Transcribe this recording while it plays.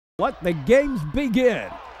let the games begin.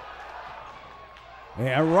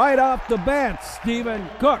 And right off the bat, Stephen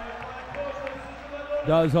Cook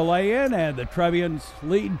does a lay-in, and the Trevians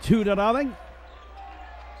lead 2-0.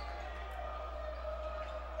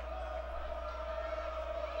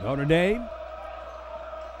 Notre Dame,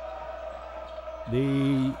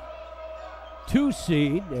 the 2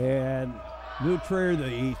 seed, and New Trier,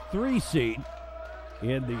 the 3 seed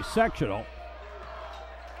in the sectional.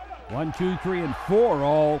 1, 2, 3, and 4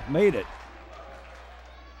 all made it.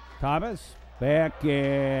 Thomas back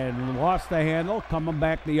and lost the handle, coming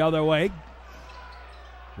back the other way.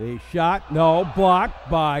 The shot, no, blocked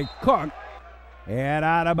by Cook, and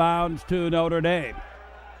out of bounds to Notre Dame.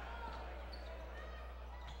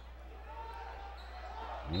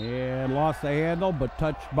 And lost the handle, but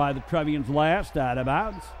touched by the Trevians last, out of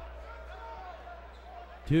bounds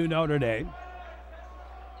to Notre Dame.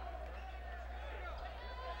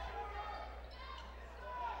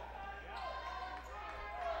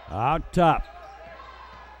 Out top.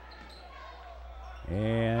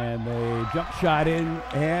 And the jump shot in,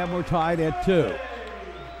 and we're tied at 2.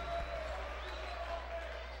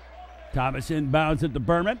 Thomas inbounds it to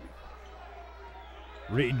Berman.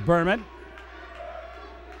 Reed Berman.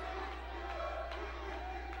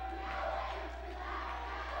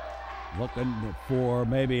 Looking for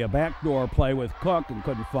maybe a backdoor play with Cook and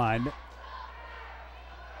couldn't find it.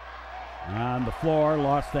 On the floor,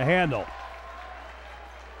 lost the handle.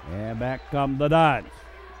 And back come the Dons.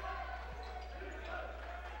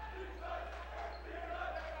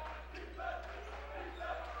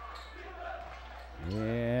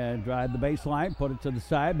 And drive the baseline, put it to the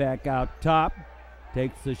side, back out top.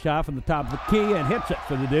 Takes the shot from the top of the key and hits it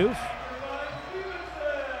for the deuce.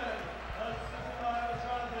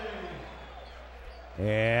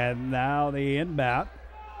 And now the inbound.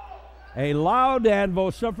 A loud and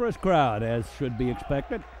vociferous crowd, as should be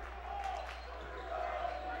expected.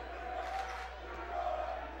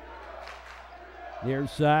 Near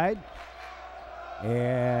side.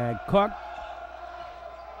 And Cook.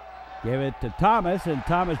 Give it to Thomas, and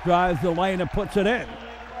Thomas drives the lane and puts it in.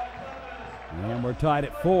 And we're tied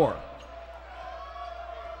at 4.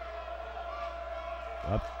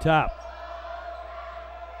 Up top.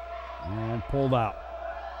 And pulled out.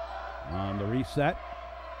 On the reset.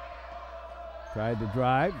 Tried to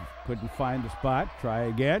drive, couldn't find the spot. Try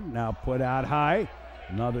again, now put out high.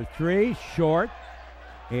 Another 3, short.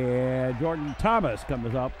 And Jordan Thomas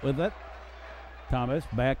comes up with it. Thomas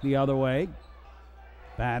back the other way.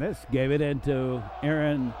 Bannis gave it into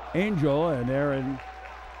Aaron Angel, and Aaron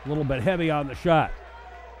a little bit heavy on the shot.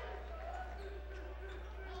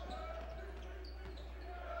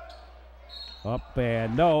 Up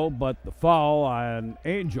and no, but the foul on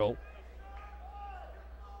Angel.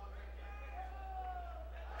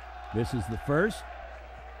 This is the first.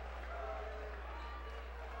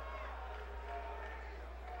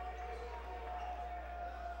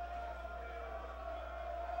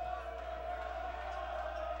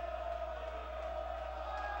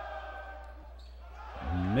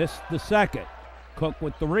 Missed the second. Cook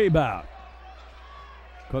with the rebound.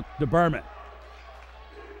 Cook to Berman.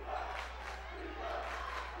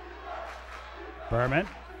 Berman.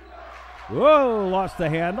 Whoa, lost the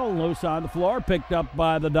handle. Loose on the floor. Picked up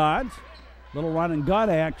by the Dons. Little run and gun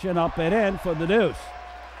action up and in for the deuce.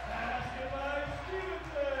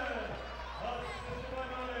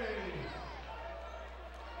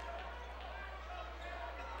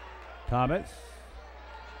 Thomas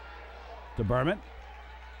to Berman.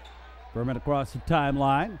 Berman across the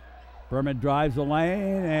timeline. Berman drives the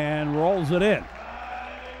lane and rolls it in.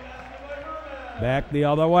 Back the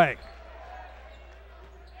other way.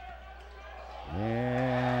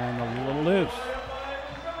 And a little loose.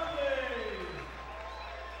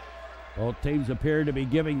 Both teams appear to be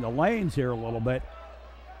giving the lanes here a little bit.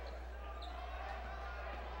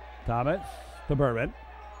 Thomas to Berman.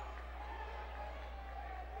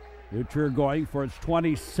 New Trier going for its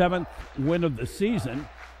 27th win of the season,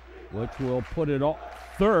 which will put it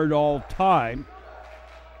third all time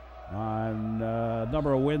on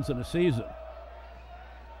number of wins in the season.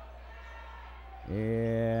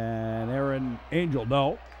 And Aaron Angel,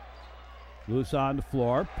 no. Loose on the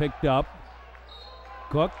floor, picked up.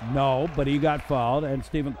 Cook, no, but he got fouled, and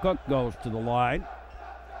Stephen Cook goes to the line.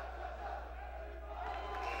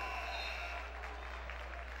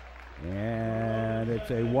 And it's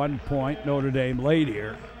a 1-point Notre Dame lead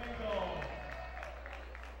here.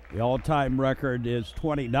 The all-time record is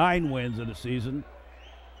 29 wins in a season,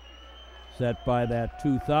 set by that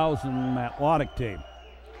 2000 Matlotic team.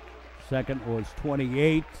 Second was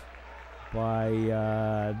 28 by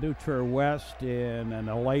New Trier West in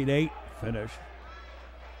a late 8 finish.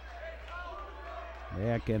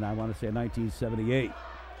 back in, I want to say, 1978.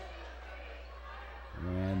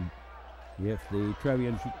 And if the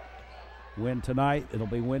Trevians win tonight, it'll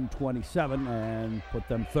be win 27 and put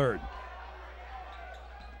them third.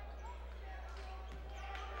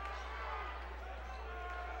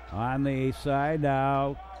 On the side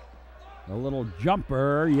now, a little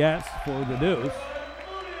jumper, yes, for the deuce.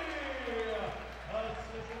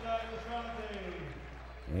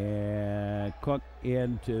 And Cook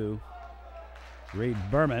into Reed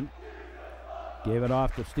Berman. Gave it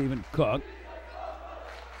off to Stephen Cook.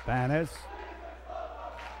 Banas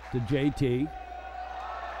to JT.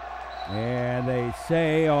 And they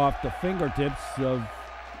say off the fingertips of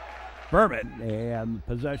Berman, and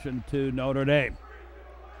possession to Notre Dame.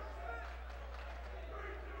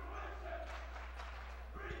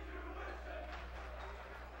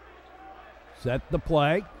 Set the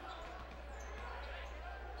play.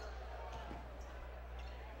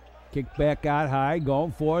 Kick back out high,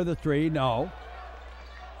 going for the three, no.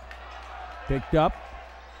 Picked up,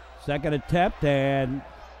 second attempt, and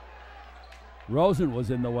Rosen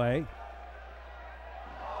was in the way.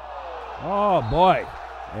 Oh boy,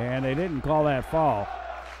 and they didn't call that foul.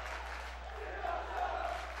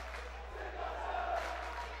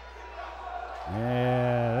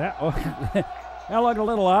 And that looked a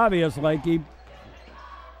little obvious, like he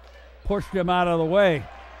pushed him out of the way.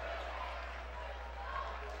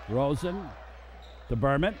 Rosen to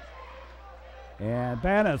Berman. And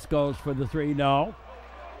Banas goes for the three, no.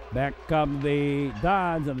 Back come the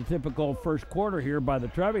Dons in a typical first quarter here by the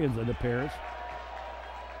Trevians, it appears.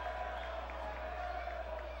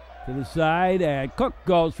 To the side, and Cook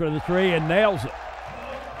goes for the three and nails it.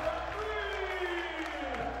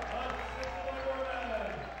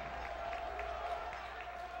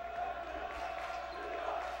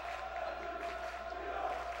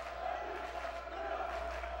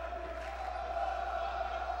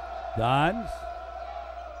 Dons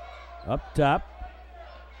up top.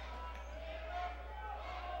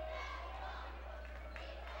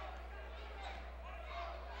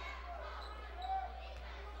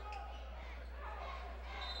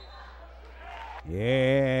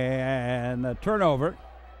 And a turnover,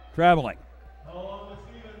 traveling.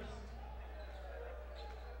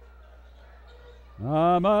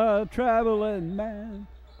 I'm a traveling man.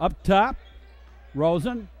 Up top,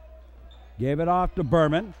 Rosen gave it off to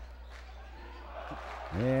Berman.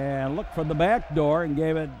 And looked for the back door and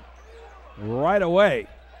gave it right away.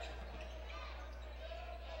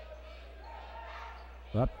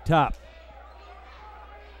 Up top.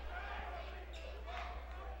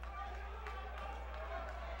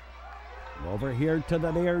 Over here to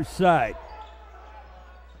the near side.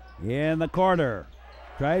 In the corner.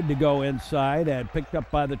 Tried to go inside and picked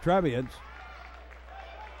up by the Trevians.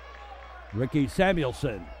 Ricky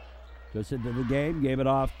Samuelson just into the game. Gave it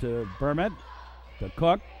off to Berman. To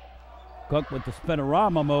Cook. Cook with the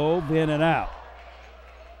spinorama move, in and out.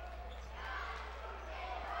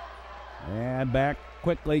 And back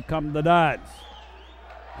quickly come the Dons.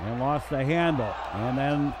 And lost the handle. And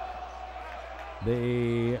then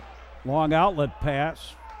the long outlet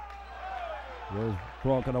pass was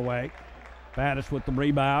broken away. Banas with the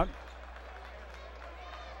rebound.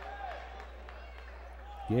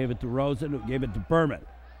 Gave it to Rosen, who gave it to Berman.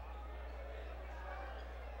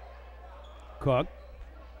 Cook.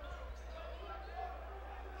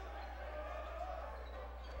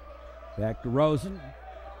 Back to Rosen.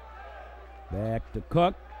 Back to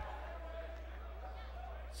Cook.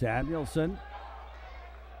 Samuelson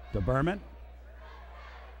to Berman.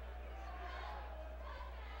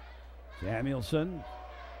 Samuelson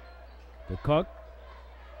to Cook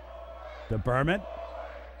to Berman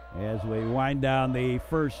as we wind down the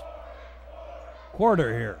first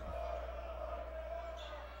quarter here.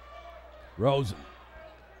 Rosen,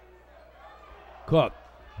 Cook,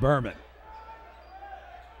 Berman.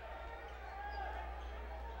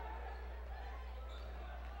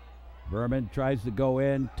 Berman tries to go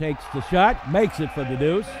in, takes the shot, makes it for the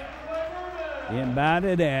deuce.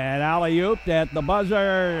 Inbounded and alley-ooped at the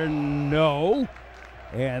buzzer, no.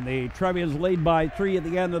 And the Trevians lead by 3 at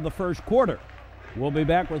the end of the first quarter. We'll be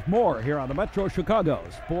back with more here on the Metro Chicago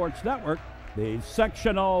Sports Network. The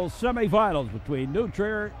sectional semifinals between New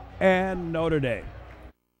Trier and Notre Dame.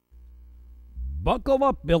 Buckle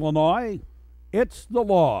up, Illinois. It's the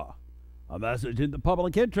law. A message in the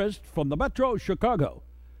public interest from the Metro Chicago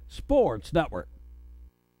Sports Network.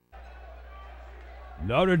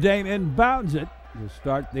 Notre Dame inbounds it to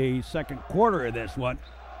start the second quarter of this one.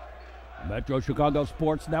 Metro Chicago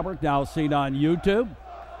Sports Network now seen on YouTube.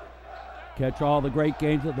 Catch all the great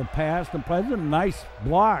games of the past and present. Nice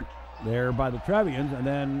block there by the Trevians, and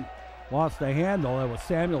then lost the handle. It was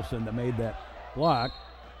Samuelson that made that block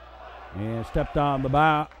and stepped on the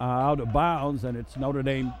out of bounds, and it's Notre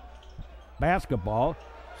Dame basketball.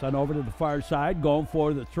 Sent over to the far side, going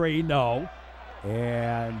for the three, no,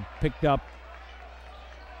 and picked up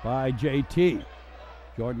by JT.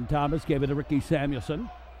 Jordan Thomas gave it to Ricky Samuelson.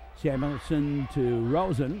 Samuelson to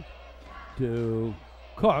Rosen, to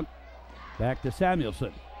Cook, back to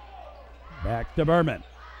Samuelson, back to Berman.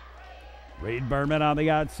 Reed Berman on the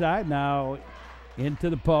outside, now into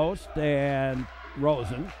the post, and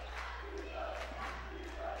Rosen.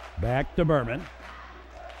 Back to Berman.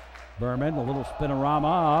 Berman, a little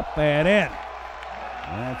spinorama up and in.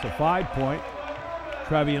 And that's a 5-point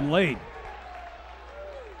Trevian lead.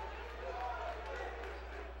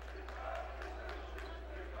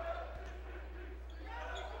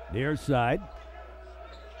 Near side.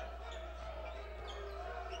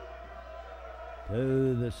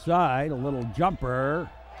 To the side, a little jumper.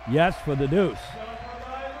 Yes, for the deuce.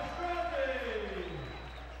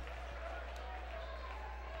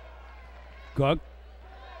 Cook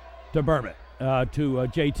to Berman, to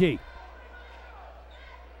JT.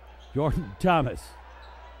 Jordan Thomas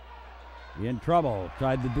in trouble.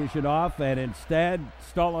 Tried to dish it off and instead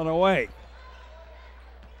stolen away.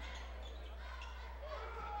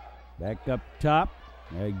 Back up top.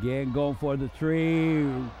 Again going for the three.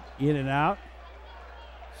 In and out.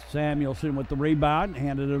 Samuelson with the rebound.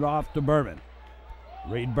 Handed it off to Berman.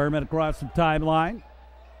 Reed Berman across the timeline.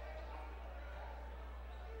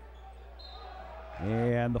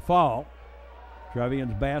 And the foul.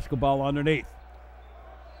 Trevians basketball underneath.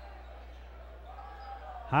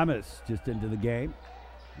 Hamas just into the game.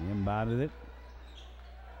 Inbounded it.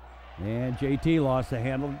 And JT lost the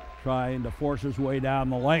handle, trying to force his way down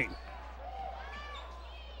the lane.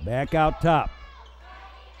 Back out top.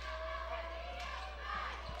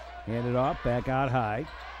 Handed off, back out high.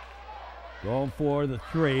 Going for the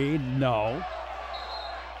three, no.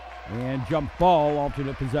 And jump ball,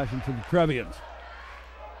 alternate possession to the Trevians.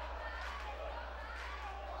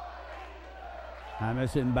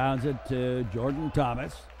 Hamas inbounds it to Jordan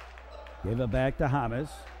Thomas. Give it back to Hamas.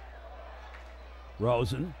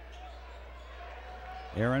 Rosen.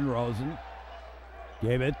 Aaron Rosen.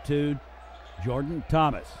 Gave it to Jordan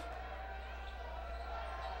Thomas.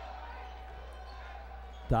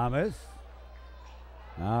 Thomas.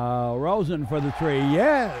 Now Rosen for the three.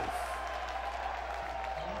 Yes.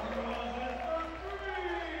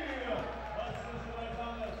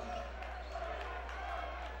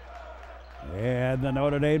 And the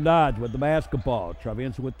Notre Dame Dodge with the basketball.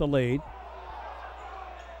 Trevians with the lead.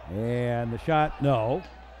 And the shot, no.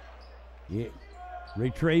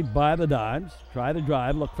 Retrieved by the Dons. Try to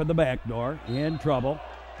drive, look for the back door. In trouble.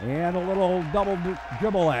 And a little double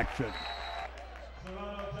dribble action.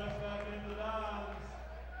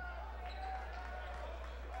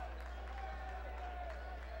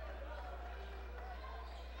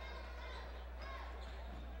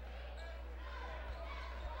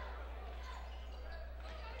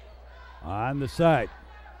 On the side.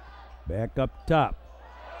 Back up top.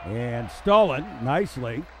 And stolen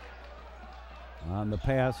nicely on the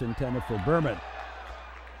pass intended for Berman.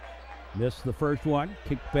 Missed the first one.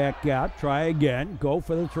 Kick back out. Try again. Go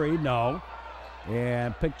for the three. No.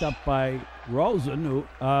 And picked up by Rosen,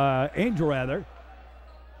 Angel rather.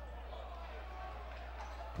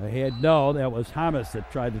 Ahead, no. That was Hamas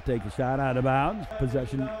that tried to take a shot out of bounds.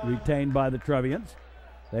 Possession retained by the Trevians.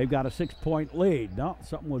 They've got a 6-point lead. No,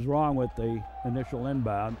 something was wrong with the initial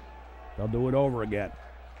inbound. They'll do it over again.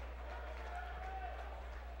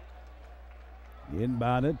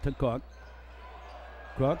 Inbounded to Cook.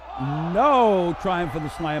 Cook, no, trying for the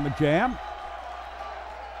slam and jam.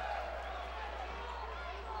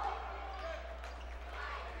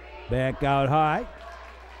 Back out high.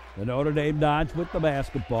 The Notre Dame Dons with the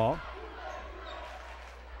basketball.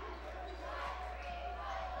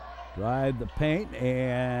 Drive the paint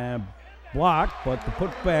and block, but the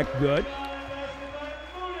putback good.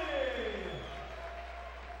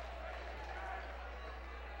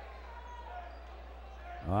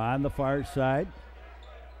 On the far side,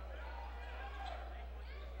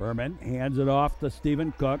 Berman hands it off to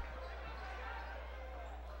Stephen Cook.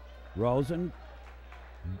 Rosen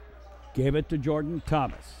gave it to Jordan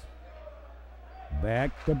Thomas.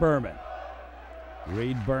 Back to Berman.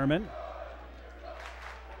 Reed Berman.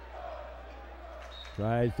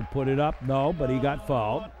 Tries to put it up, no, but he got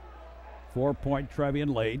fouled. 4-point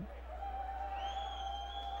Trevian lead.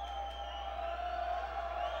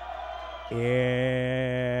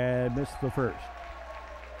 And missed the first.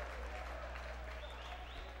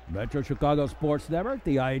 Metro Chicago Sports Network,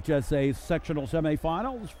 the IHSA sectional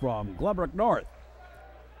semifinals from Glenbrook North.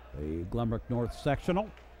 the Glenbrook North sectional.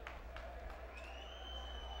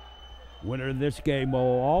 Winner of this game will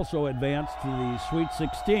also advance to the Sweet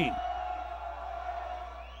 16.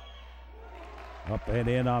 Up and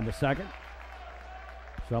in on the second.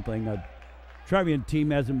 Something a Trevian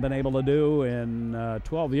team hasn't been able to do in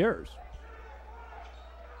 12 years.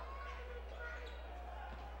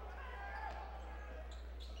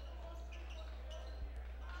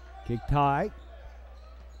 Kicked high.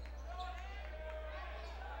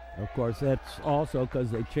 Of course, that's also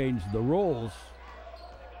because they changed the rules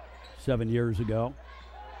 7 years ago.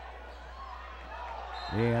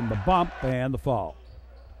 And the bump and the fall.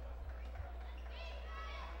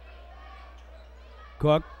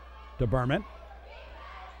 Cook to Berman.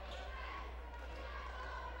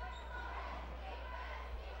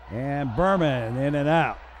 And Berman in and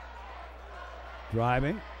out.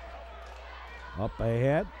 Driving. Up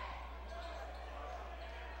ahead.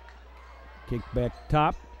 Kick back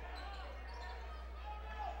top.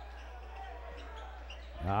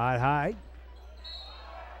 Not high.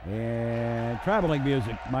 And traveling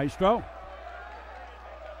music, Maestro.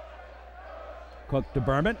 Cook to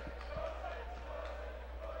Berman.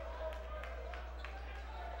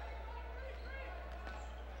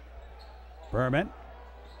 Berman.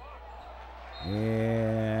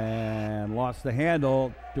 And lost the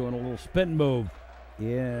handle, doing a little spin move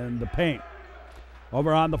in the paint.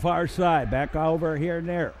 Over on the far side, back over here and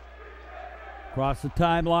there. Across the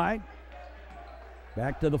timeline.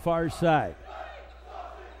 Back to the far side.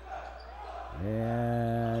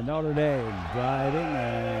 And Notre Dame driving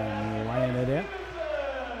and laying it in.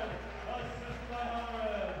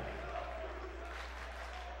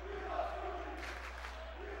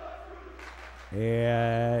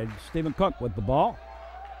 And Stephen Cook with the ball.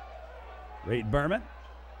 Reed Berman.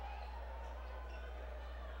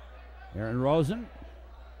 Aaron Rosen.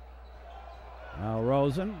 Now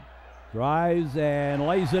Rosen drives and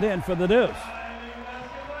lays it in for the deuce.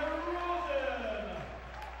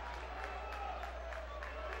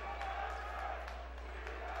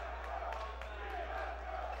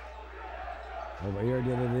 Over here to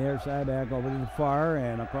the near side, back over to the far,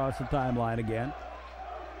 and across the timeline again.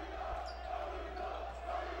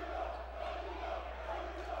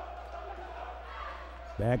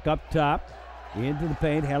 Back up top, into the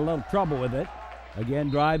paint, had a little trouble with it. Again,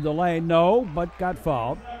 drive the lane, no, but got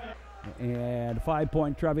fouled. And a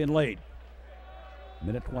 5-point Trevian lead.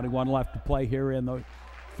 Minute 21 left to play here in the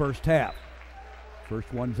first half.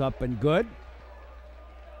 First one's up and good.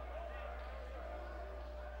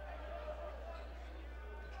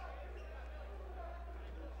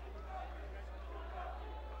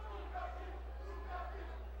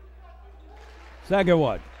 Second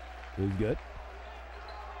one is good.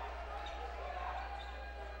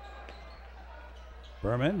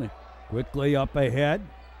 Berman quickly up ahead.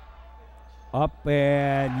 Up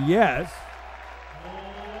and yes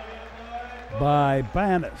by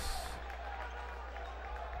Bannis.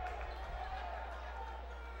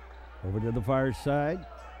 Over to the far side.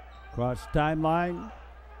 Cross timeline.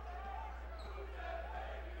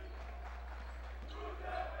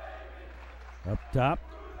 Up top.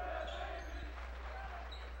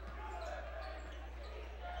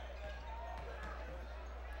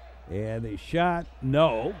 And the shot,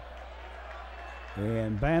 no.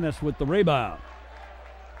 And Bannis with the rebound.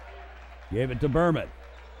 Gave it to Berman.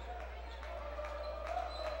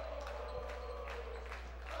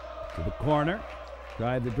 To the corner.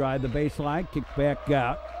 Tried to drive the baseline. Kick back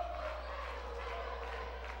out.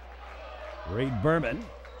 Reed Berman.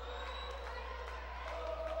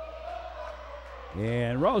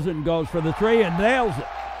 And Rosen goes for the three and nails it.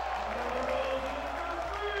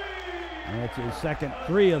 That's his second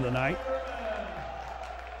three of the night.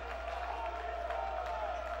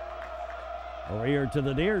 Over here to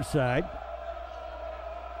the near side.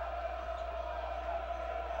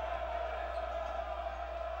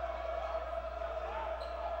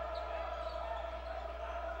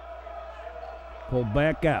 Pulled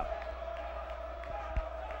back out.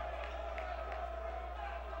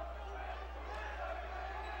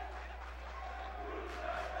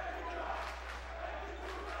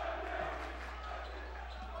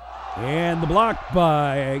 And the block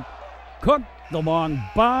by Cook, the long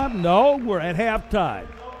bomb. No, we're at halftime.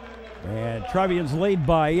 And Trevians lead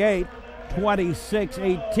by 8,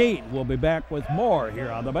 26-18. We'll be back with more here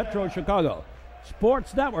on the Metro Chicago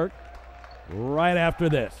Sports Network right after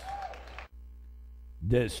this.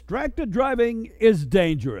 Distracted driving is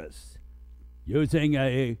dangerous. Using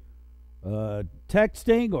a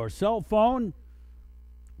texting or cell phone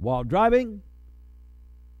while driving.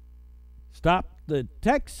 Stop the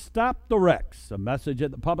text, stop the wrecks. A message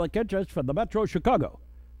in the public interest from the Metro Chicago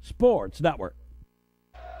Sports Network.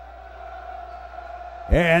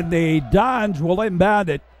 And the Dons will inbound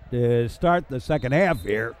it to start the second half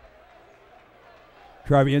here.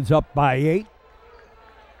 Trevians up by 8.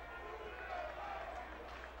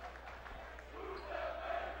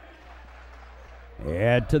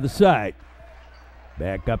 And to the side.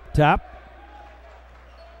 Back up top.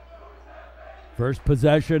 First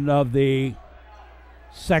possession of the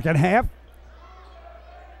second half.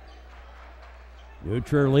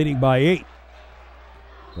 Notre leading by 8.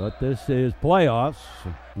 But this is playoffs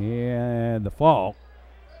and the fall.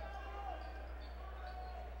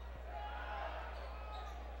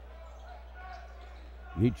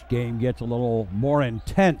 Each game gets a little more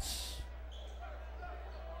intense.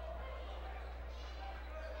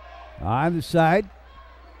 On the side.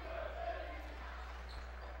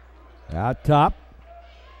 Out top.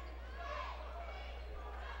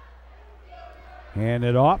 Hand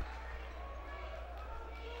it off.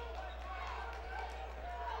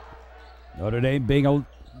 Notre Dame being a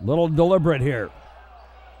little deliberate here.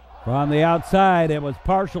 From the outside, it was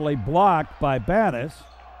partially blocked by Bannis.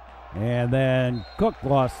 And then Cook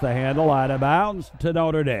lost the handle out of bounds to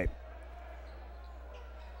Notre Dame.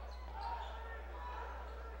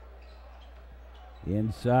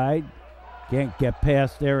 Inside. Can't get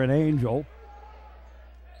past Aaron Angel.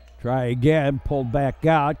 Try again. Pulled back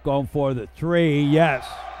out. Going for the 3. Yes.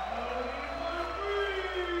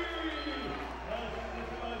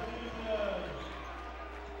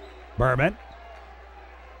 Berman.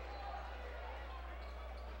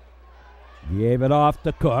 Gave it off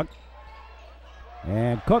to Cook.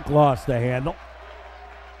 And Cook lost the handle.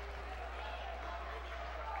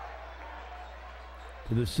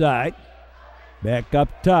 To the side. Back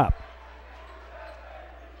up top.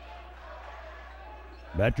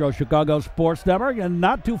 Metro Chicago Sports Network, and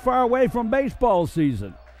not too far away from baseball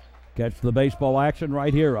season. Catch the baseball action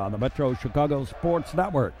right here on the Metro Chicago Sports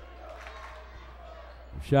Network.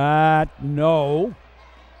 Shot, no.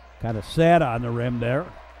 Kind of sat on the rim there.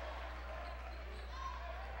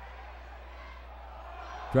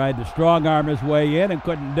 Tried to strong arm his way in and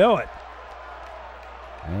couldn't do it.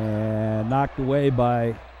 And knocked away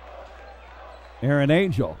by Aaron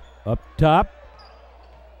Angel. Up top,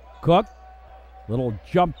 Cook. Little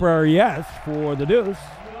jumper, yes, for the deuce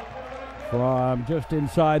from just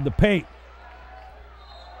inside the paint.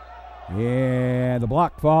 And the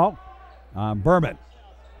block fall on Berman.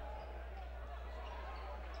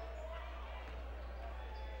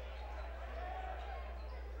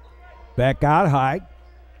 Back out high.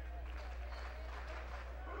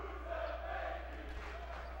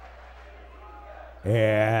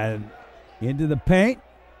 And into the paint.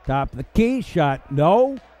 Top of the key. Shot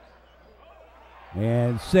no.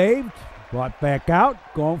 And saved. Brought back out.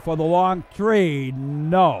 Going for the long 3.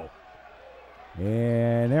 No.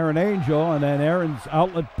 And Aaron Angel. And then Aaron's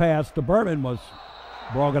outlet pass to Berman was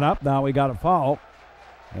broken up. Now we got a foul.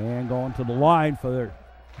 And going to the line for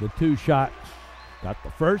the 2 shots. Got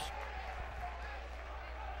the first.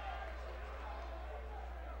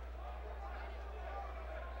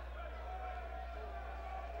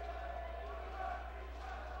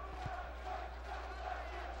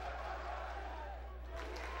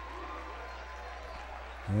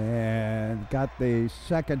 And got the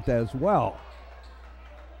second as well.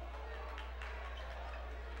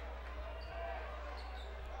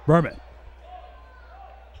 Berman.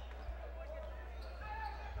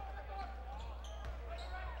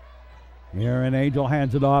 Aaron Angel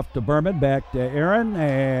hands it off to Berman. Back to Aaron.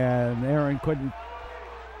 And Aaron couldn't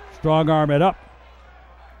strong arm it up.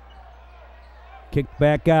 Kicked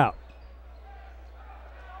back out.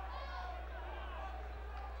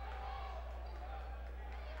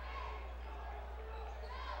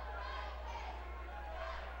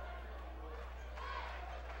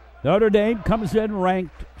 Notre Dame comes in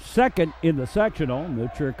ranked second in the sectional.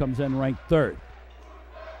 Notre comes in ranked third.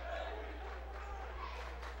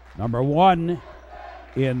 Number 1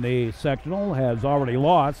 in the sectional has already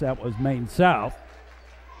lost. That was Maine South.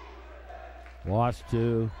 Lost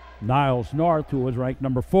to Niles North, who was ranked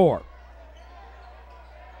number 4.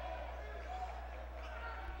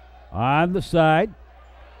 On the side,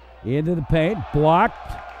 into the paint,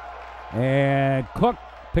 blocked, and Cook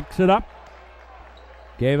picks it up.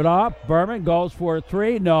 Gave it off. Berman goes for a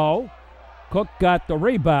 3. No. Cook got the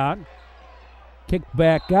rebound. Kicked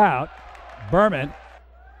back out. Berman.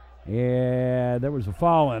 And there was a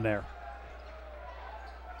foul in there.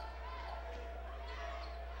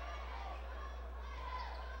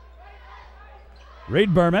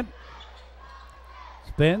 Reed Berman.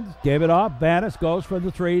 Spins. Gave it off. Bannis goes for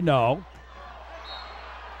the 3. No.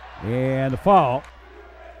 And the foul.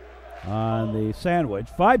 on the sandwich.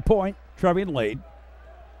 5-point Trevian lead.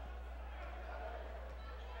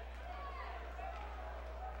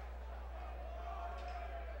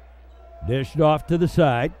 Dished off to the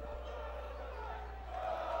side.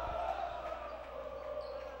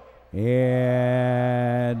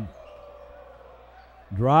 And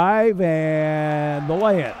drive and the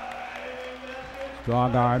lay-in.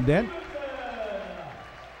 Strong armed in.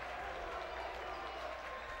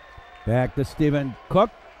 Back to Stephen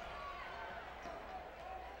Cook.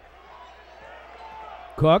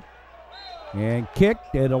 Cook and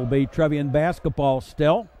kicked. It'll be Trevian basketball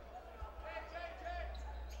still.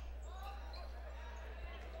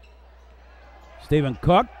 Stephen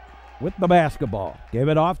Cook with the basketball. Gave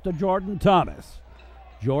it off to Jordan Thomas.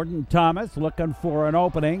 Jordan Thomas looking for an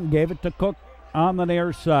opening. Gave it to Cook on the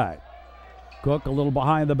near side. Cook a little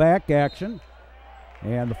behind the back action.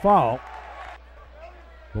 And the foul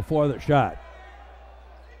before the shot.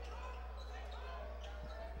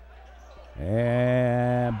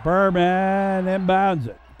 And Berman inbounds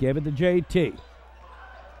it. Gave it to JT.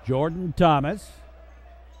 Jordan Thomas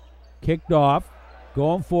kicked off.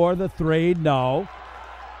 Going for the three, no.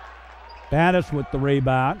 Bannis with the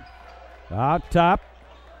rebound. Out top.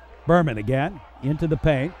 Berman again. Into the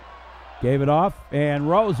paint. Gave it off. And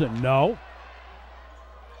Rosen, no.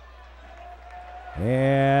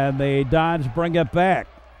 And the Dons bring it back.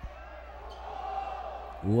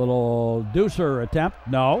 Little deucer attempt,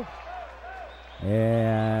 no.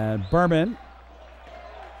 And Berman.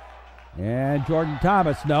 And Jordan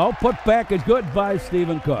Thomas, no. Put back is good by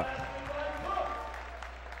Stephen Cook.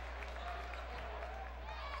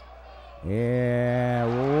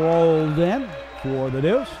 And rolled in for the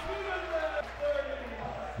deuce.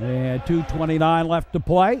 And 2:29 left to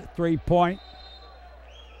play. 3-point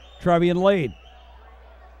Trevian lead.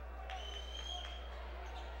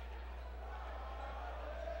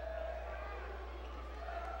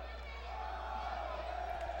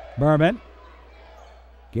 Berman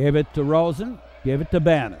gave it to Rosen, gave it to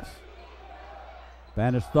Bannis.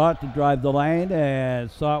 Bannis thought to drive the lane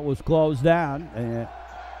and saw it was closed down.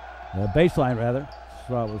 Baseline, rather.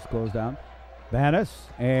 Saw it was closed down. Bannis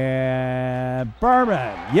and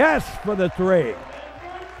Berman. Yes, for the three.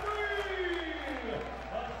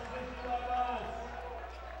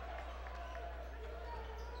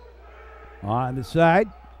 On the side.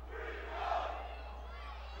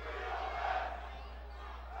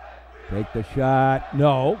 Take the shot.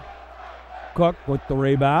 No. Cook with the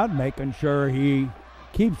rebound, making sure he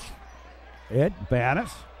keeps it.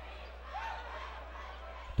 Bannis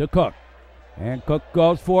to Cook. And Cook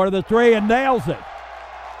goes for the three and nails it.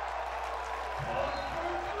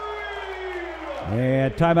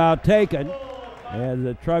 And timeout taken as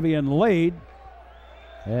the Trevian lead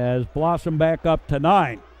has blossomed back up to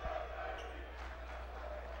 9.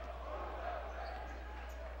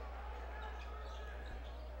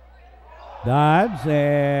 Dodds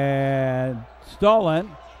and stolen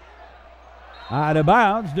out of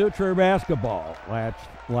bounds. Neutra basketball.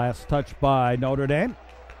 Last touch by Notre Dame.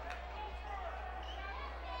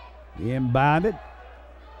 Inbounded.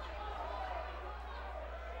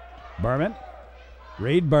 Berman.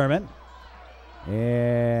 Reed Berman.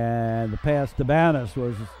 And the pass to Bannis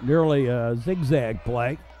was nearly a zigzag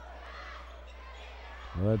play.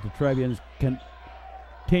 But the Trevians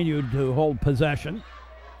continued to hold possession.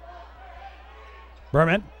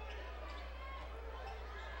 Berman.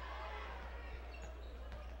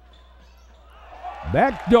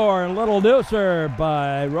 Backdoor little deucer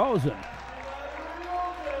by Rosen.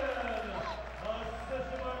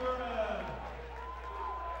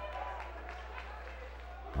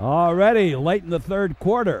 Already late in the third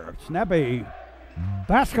quarter. Snappy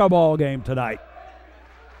basketball game tonight.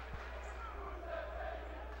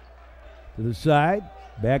 To the side.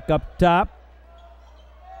 Back up top.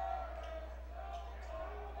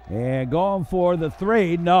 And going for the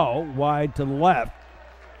three. No. Wide to the left.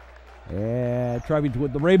 And Trevians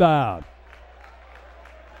with the rebound.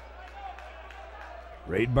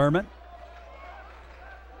 Reed Berman.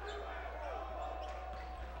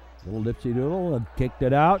 Little dipsy doodle and kicked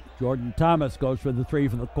it out. Jordan Thomas goes for the three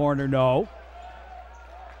from the corner. No.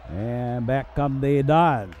 And back come the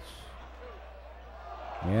Dons.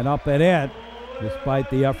 And up and in,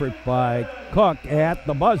 despite the effort by Cook at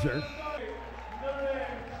the buzzer.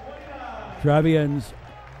 Trevians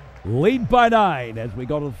lead by 9 as we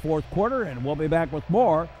go to the fourth quarter, and we'll be back with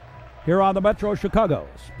more here on the Metro Chicago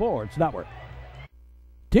Sports Network.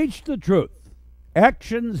 Teach the truth.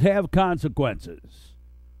 Actions have consequences.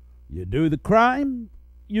 You do the crime,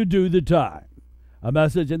 you do the time. A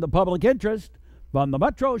message in the public interest from the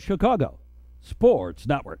Metro Chicago Sports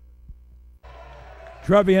Network.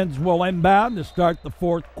 Trevians will inbound to start the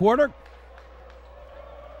fourth quarter.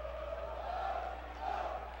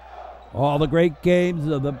 All the great games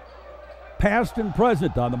of the past and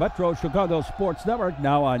present on the Metro Chicago Sports Network,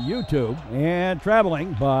 now on YouTube, and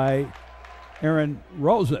traveling by Aaron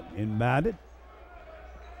Rosen inbounded.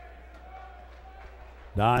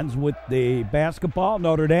 Dons with the basketball,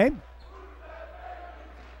 Notre Dame.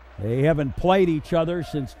 They haven't played each other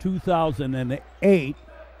since 2008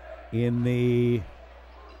 in the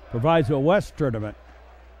Proviso West tournament.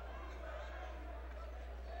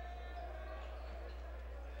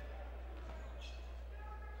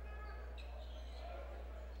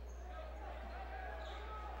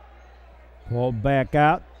 Pulled back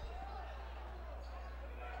out.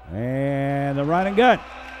 And the run and gun.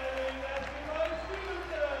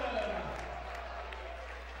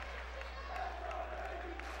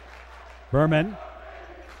 Berman.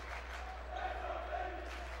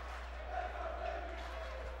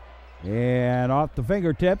 And off the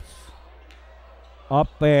fingertips.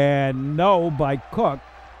 Up and no by Cook.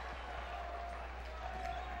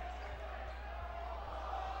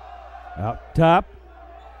 Out top.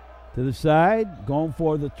 To the side. Going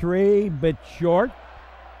for the three. Bit short.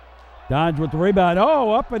 Dons with the rebound.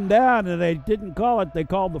 Oh, up and down. And they didn't call it. They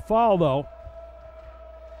called the foul, though,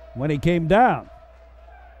 when he came down.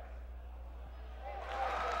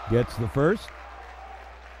 Gets the first.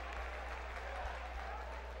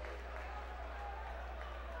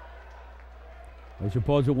 I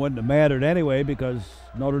suppose it wouldn't have mattered anyway because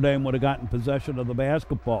Notre Dame would have gotten possession of the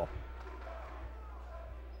basketball.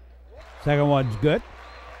 Second one's good.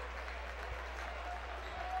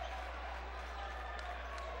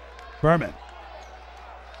 Berman.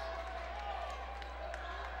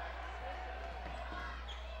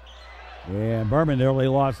 And Berman nearly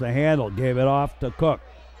lost the handle. Gave it off to Cook.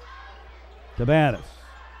 Tabanis.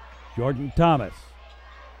 Jordan Thomas.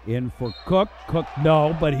 In for Cook. Cook,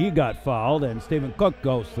 no, but he got fouled, and Stephen Cook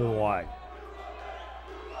goes to the line.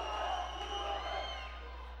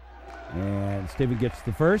 And Stephen gets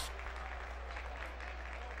the first.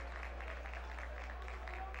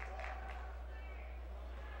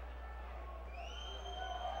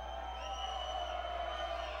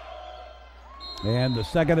 And the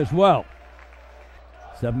second as well.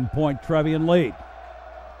 7-point Trevian lead.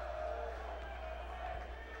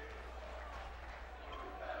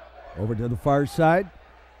 Over to the far side.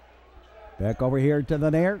 Back over here to the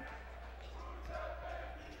near.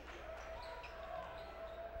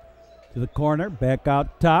 To the corner. Back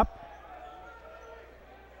out top.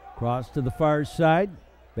 Cross to the far side.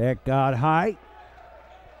 Back out high.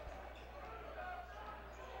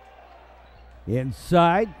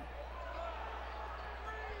 Inside.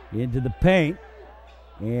 Into the paint.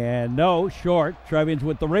 And no, short. Trevians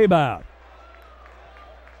with the rebound.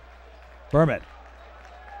 Berman.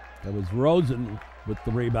 That was Rosen with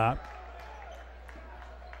the rebound.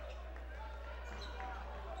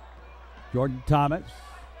 Jordan Thomas.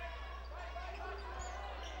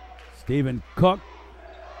 Stephen Cook.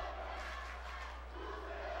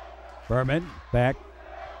 Berman back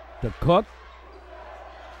to Cook.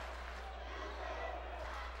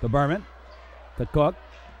 To Berman. To Cook.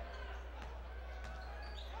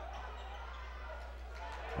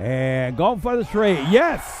 And going for the three.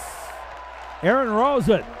 Yes! Aaron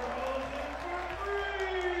Rosen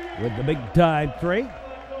with the big time three.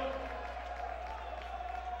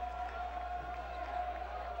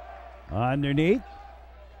 Underneath.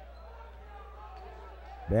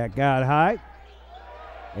 Back out high.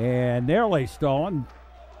 And nearly stolen.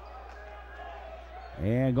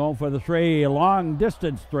 And going for the three. Long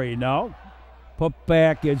distance three. No. Put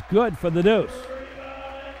back is good for the deuce.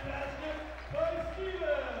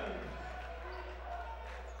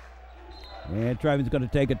 And Trevian's going to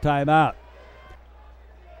take a timeout.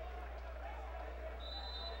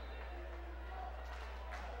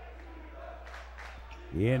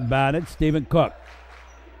 Inbounded, Stephen Cook.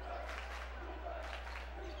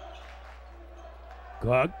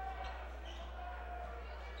 Cook.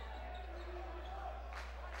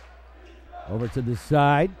 Over to the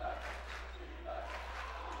side.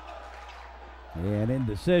 And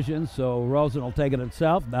indecision, so Rosen will take it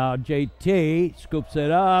himself. Now JT scoops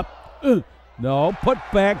it up. No, put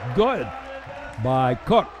back good by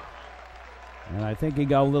Cook. And I think he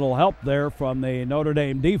got a little help there from the Notre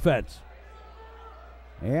Dame defense.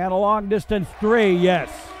 And a long distance three,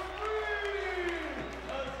 yes.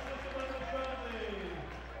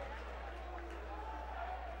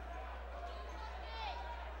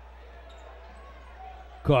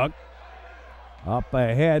 Cook. Up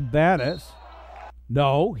ahead, Bannis.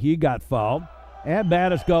 No, he got fouled. And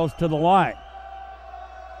Bannis goes to the line.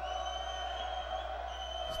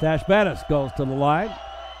 Tashbanis goes to the line.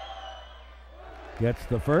 Gets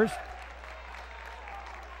the first.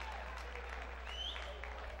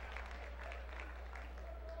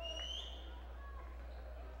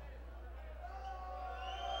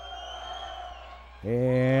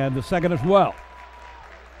 And the second as well.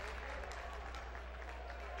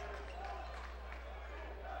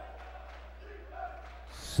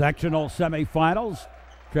 Sectional semifinals.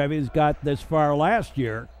 Trevians got this far last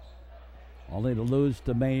year, only to lose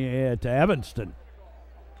to Evanston.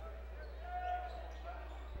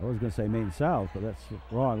 I was going to say Maine South, but that's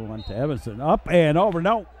wrong. One to Evanston. Up and over,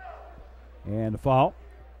 no. And a foul.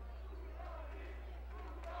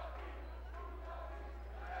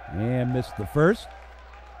 And missed the first.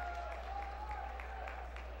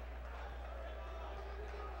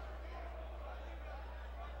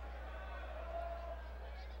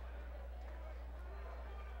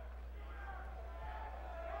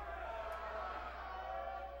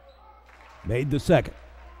 Made the second.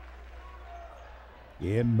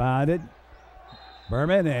 Inbounded.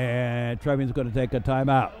 Berman, and Trevian's going to take a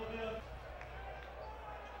timeout.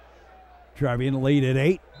 Trevian lead at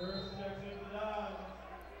 8.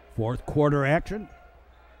 Fourth quarter action.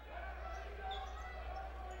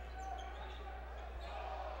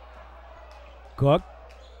 Cook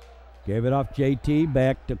gave it off JT,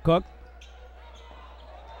 back to Cook.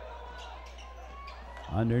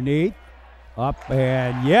 Underneath, up,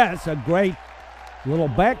 and yes, a great little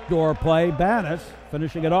backdoor play. Banis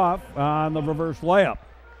finishing it off on the reverse layup.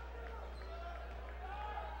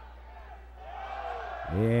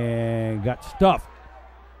 And got stuffed.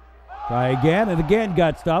 Try again, and again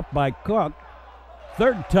got stuffed by Cook.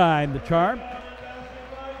 Third time the charm.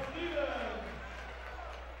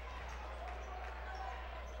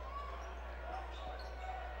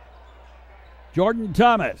 Jordan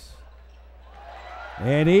Thomas.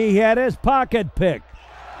 And he had his pocket picked.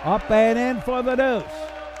 Up and in for the deuce.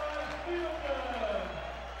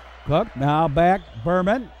 Cook now back,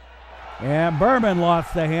 Berman. And Berman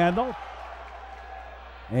lost the handle.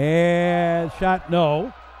 And shot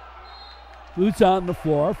no. Boots on the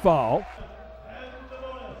floor, foul.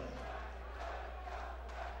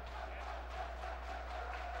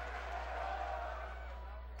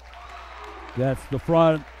 That's the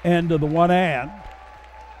front end of the one hand.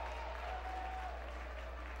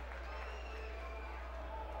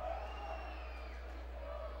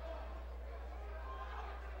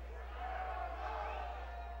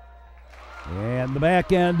 And the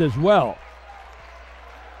back end as well.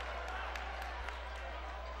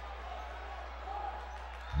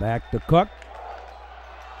 Back to Cook.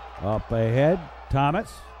 Up ahead,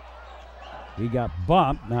 Thomas. He got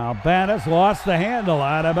bumped. Now Banis lost the handle,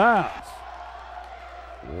 out of bounds.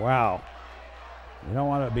 Wow. You don't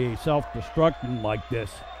want to be self-destructing like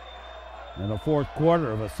this in the fourth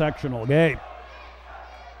quarter of a sectional game.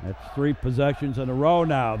 That's 3 possessions in a row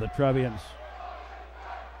now. The Trevians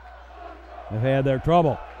have had their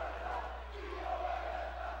trouble.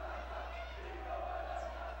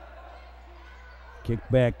 Kick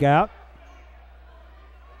back out.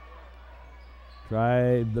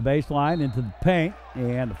 Tried the baseline into the paint,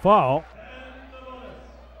 and the foul.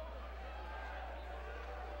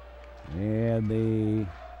 And the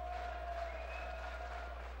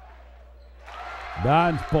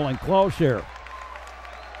Don's pulling close here.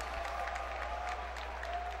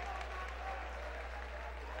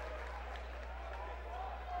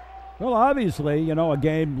 Well, obviously, you know, a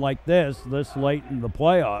game like this late in the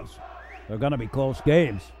playoffs, they're going to be close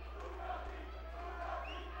games.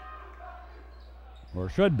 Or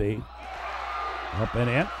should be. Up and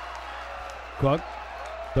in. Cook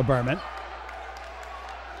to Berman.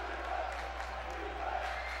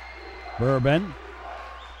 Berman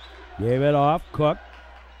gave it off. Cook.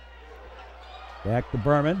 Back to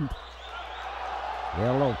Berman. He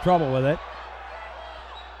had a little trouble with it.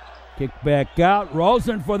 Kick back out.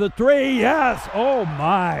 Rosen for the 3. Yes. Oh,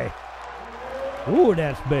 my. Ooh,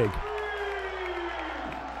 that's big.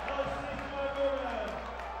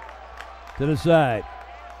 To the side.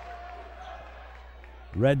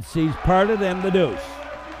 Red Sea's parted and the deuce.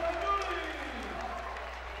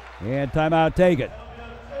 And timeout taken.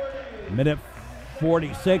 Minute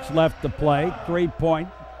 46 left to play. 3-point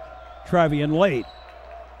Trevian lead.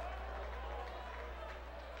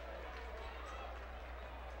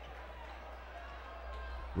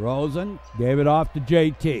 Rosen gave it off to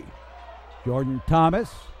JT. Jordan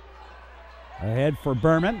Thomas ahead for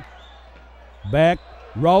Berman. Back.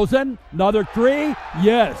 Rosen, another 3.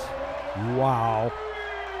 Yes. Wow.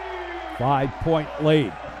 5-point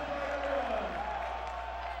lead.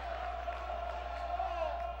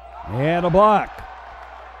 And a block.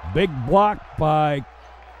 Big block by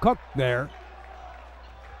Cook there.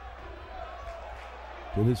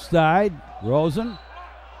 To the side, Rosen.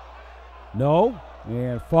 No,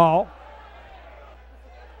 and foul.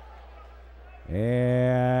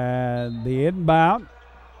 And the inbound.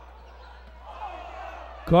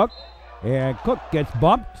 Cook, and Cook gets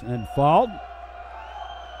bumped and fouled.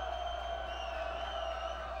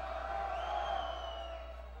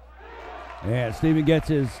 And Stephen gets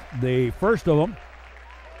the first of them.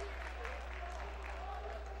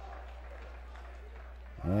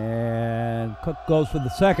 And Cook goes for the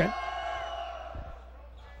second.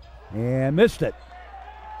 And missed it.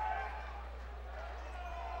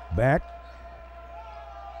 Back.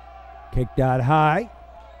 Kicked out high.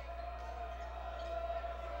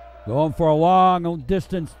 Going for a long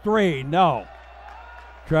distance three. No.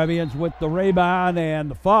 Trevians with the rebound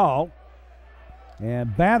and the foul.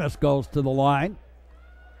 And Bannis goes to the line.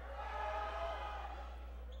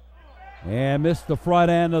 And missed the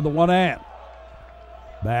front end of the one hand.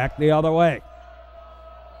 Back the other way.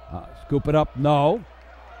 Scoop it up, no.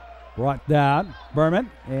 Brought down,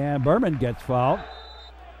 Berman. And Berman gets fouled.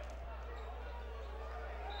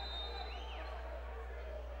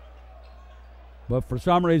 But for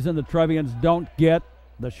some reason, the Trevians don't get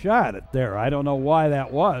the shot at there. I don't know why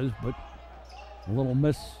that was, but a little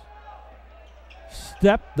misstep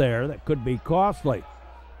there that could be costly.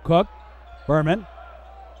 Cook, Berman,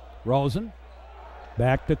 Rosen,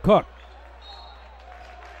 back to Cook.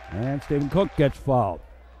 And Stephen Cook gets fouled.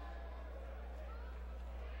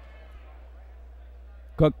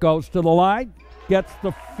 Cook goes to the line, gets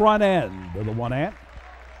the front end of the one hand.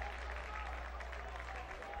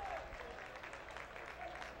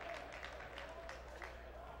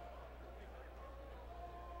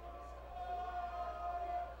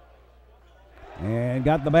 And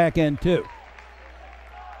got the back end too.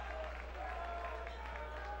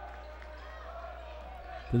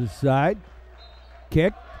 To the side.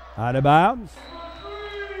 Kick. Out of bounds.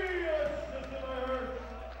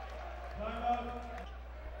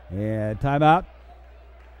 And timeout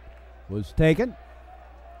was taken.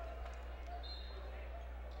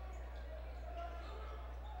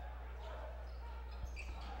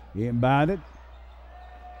 Inbounded.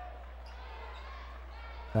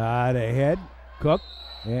 Out ahead. Cook.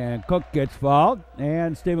 And Cook gets fouled.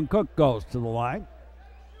 And Stephen Cook goes to the line.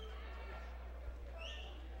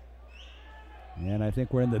 And I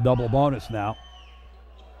think we're in the double bonus now.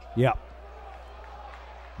 Yep.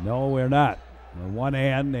 No, we're not. We're one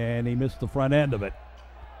hand, and he missed the front end of it.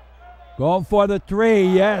 Going for the three.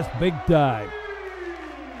 Yes, big time.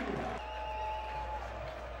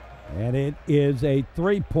 And it is a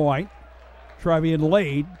 3-point Trevian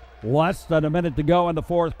lead. Less than a minute to go in the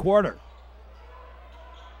fourth quarter.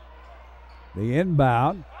 The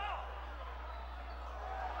inbound.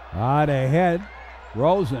 Out ahead.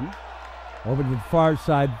 Rosen. Over to the far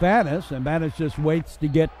side, Bannis, and Bannis just waits to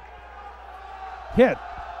get hit.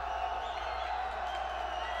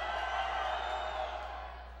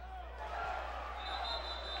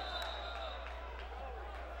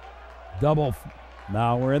 Double.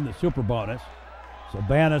 Now we're in the super bonus. So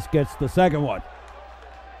Bannis gets the second one.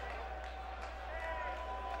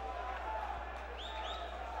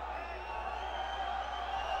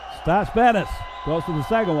 Stas Bannis goes to the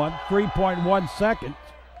second one. 3.1 seconds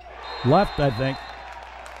left, I think.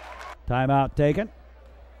 Timeout taken.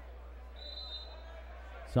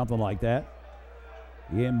 Something like that.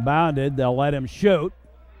 Inbounded. They'll let him shoot.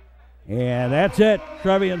 And that's it.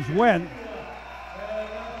 Trevians win.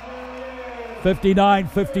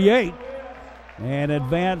 59-58. And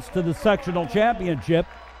advance to the sectional championship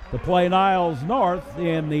to play Niles North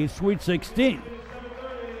in the Sweet 16.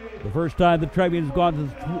 The first time the Trevians gone to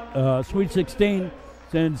the Sweet 16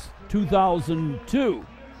 since 2002.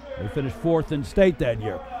 They finished fourth in state that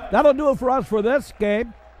year. That'll do it for us for this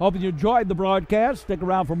game. Hope you enjoyed the broadcast. Stick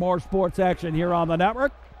around for more sports action here on the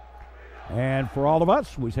network. And for all of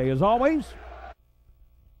us, we say as always,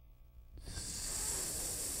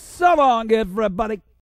 so long, everybody.